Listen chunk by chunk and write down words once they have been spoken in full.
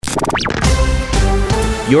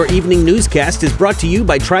Your evening newscast is brought to you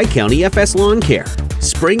by Tri-County FS Lawn Care.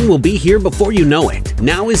 Spring will be here before you know it.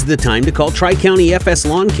 Now is the time to call Tri-County FS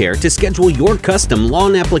Lawn Care to schedule your custom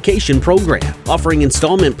lawn application program. Offering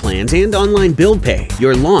installment plans and online bill pay,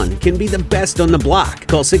 your lawn can be the best on the block.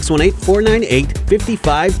 Call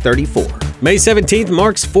 618-498-5534. May 17th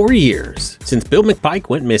marks 4 years since Bill McPike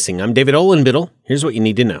went missing. I'm David Olenbittle. Here's what you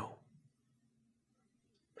need to know.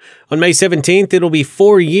 On May 17th, it'll be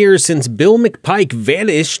 4 years since Bill McPike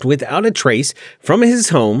vanished without a trace from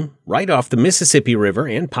his home right off the Mississippi River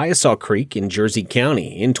and Piasaw Creek in Jersey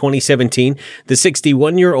County. In 2017, the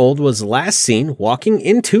 61-year-old was last seen walking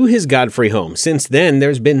into his Godfrey home. Since then,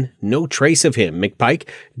 there's been no trace of him. McPike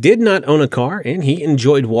did not own a car, and he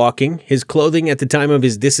enjoyed walking. His clothing at the time of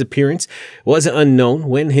his disappearance was unknown.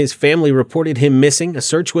 When his family reported him missing, a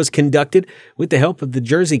search was conducted with the help of the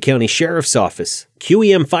Jersey County Sheriff's Office,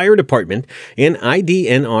 QEM Fire Department, and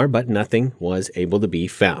IDNR, but nothing was able to be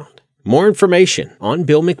found. More information on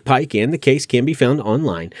Bill McPike and the case can be found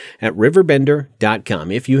online at riverbender.com.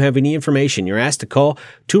 If you have any information, you're asked to call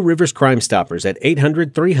Two Rivers Crime Stoppers at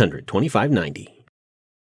 800-300-2590.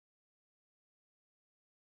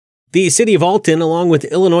 The City of Alton, along with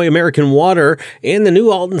Illinois American Water and the new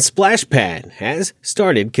Alton Splash Pad, has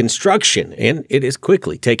started construction, and it is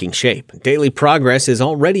quickly taking shape. Daily progress is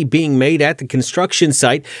already being made at the construction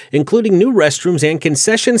site, including new restrooms and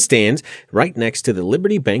concession stands right next to the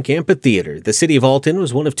Liberty Bank Amphitheater. The City of Alton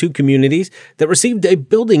was one of two communities that received a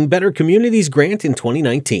Building Better Communities grant in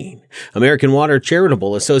 2019. American Water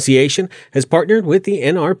Charitable Association has partnered with the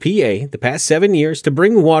NRPA the past 7 years to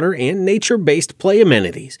bring water and nature-based play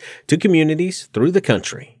amenities to communities through the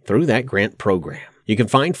country through that grant program. You can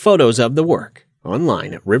find photos of the work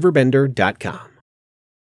online at riverbender.com.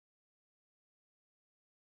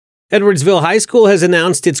 Edwardsville High School has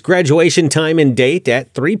announced its graduation time and date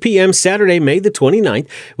at 3 p.m. Saturday, May the 29th,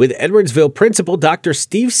 with Edwardsville Principal Dr.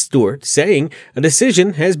 Steve Stewart saying a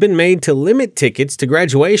decision has been made to limit tickets to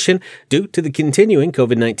graduation due to the continuing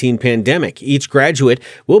COVID-19 pandemic. Each graduate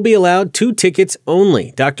will be allowed 2 tickets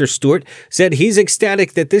only. Dr. Stewart said he's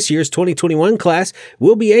ecstatic that this year's 2021 class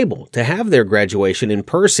will be able to have their graduation in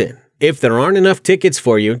person. If there aren't enough tickets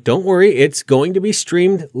for you, don't worry, it's going to be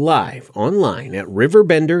streamed live online at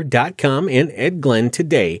riverbender.com and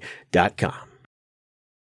edglentoday.com.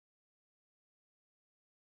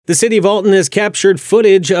 The City of Alton has captured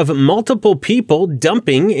footage of multiple people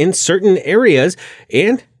dumping in certain areas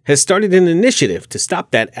and has started an initiative to stop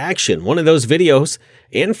that action. One of those videos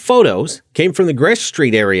and photos came from the Gresh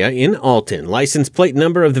Street area in Alton. License plate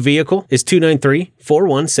number of the vehicle is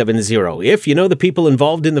 293-4170. If you know the people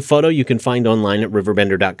involved in the photo, you can find online at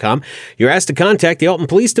riverbender.com. You're asked to contact the Alton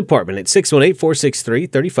Police Department at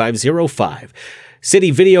 618-463-3505.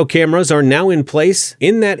 City video cameras are now in place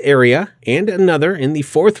in that area and another in the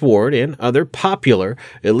 4th Ward and other popular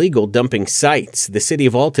illegal dumping sites. The City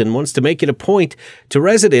of Alton wants to make it a point to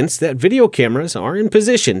residents that video cameras are in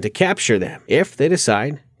position to capture them if they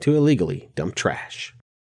decide to illegally dump trash.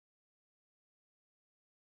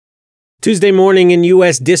 Tuesday morning in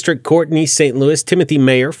U.S. District Court in East St. Louis, Timothy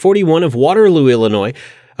Mayer, 41 of Waterloo, Illinois,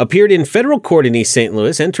 appeared in federal court in East St.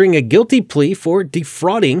 Louis, entering a guilty plea for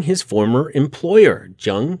defrauding his former employer,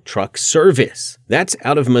 Jung Truck Service. That's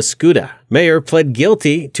out of Mascoutah. Mayer pled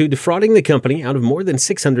guilty to defrauding the company out of more than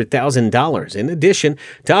 $600,000. In addition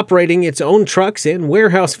to operating its own trucks and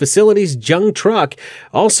warehouse facilities, Jung Truck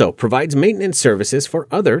also provides maintenance services for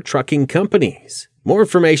other trucking companies. More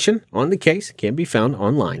information on the case can be found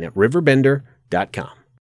online at riverbender.com.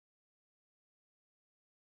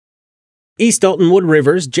 East Alton Wood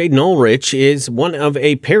Rivers' Jaden Ulrich is one of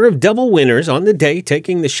a pair of double winners on the day,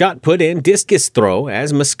 taking the shot put and discus throw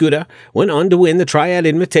as Mascoutah went on to win the Triad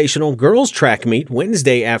Invitational girls track meet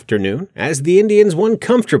Wednesday afternoon as the Indians won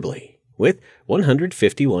comfortably with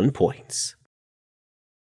 151 points.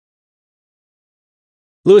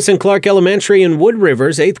 Lewis and Clark Elementary in Wood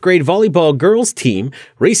Rivers' 8th grade volleyball girls team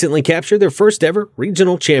recently captured their first ever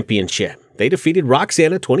regional championship. They defeated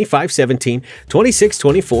Roxana 25-17,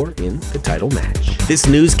 26-24 in the title match. This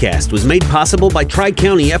newscast was made possible by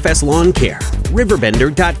Tri-County FS Lawn Care,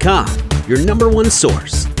 riverbender.com, your #1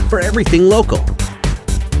 source for everything local.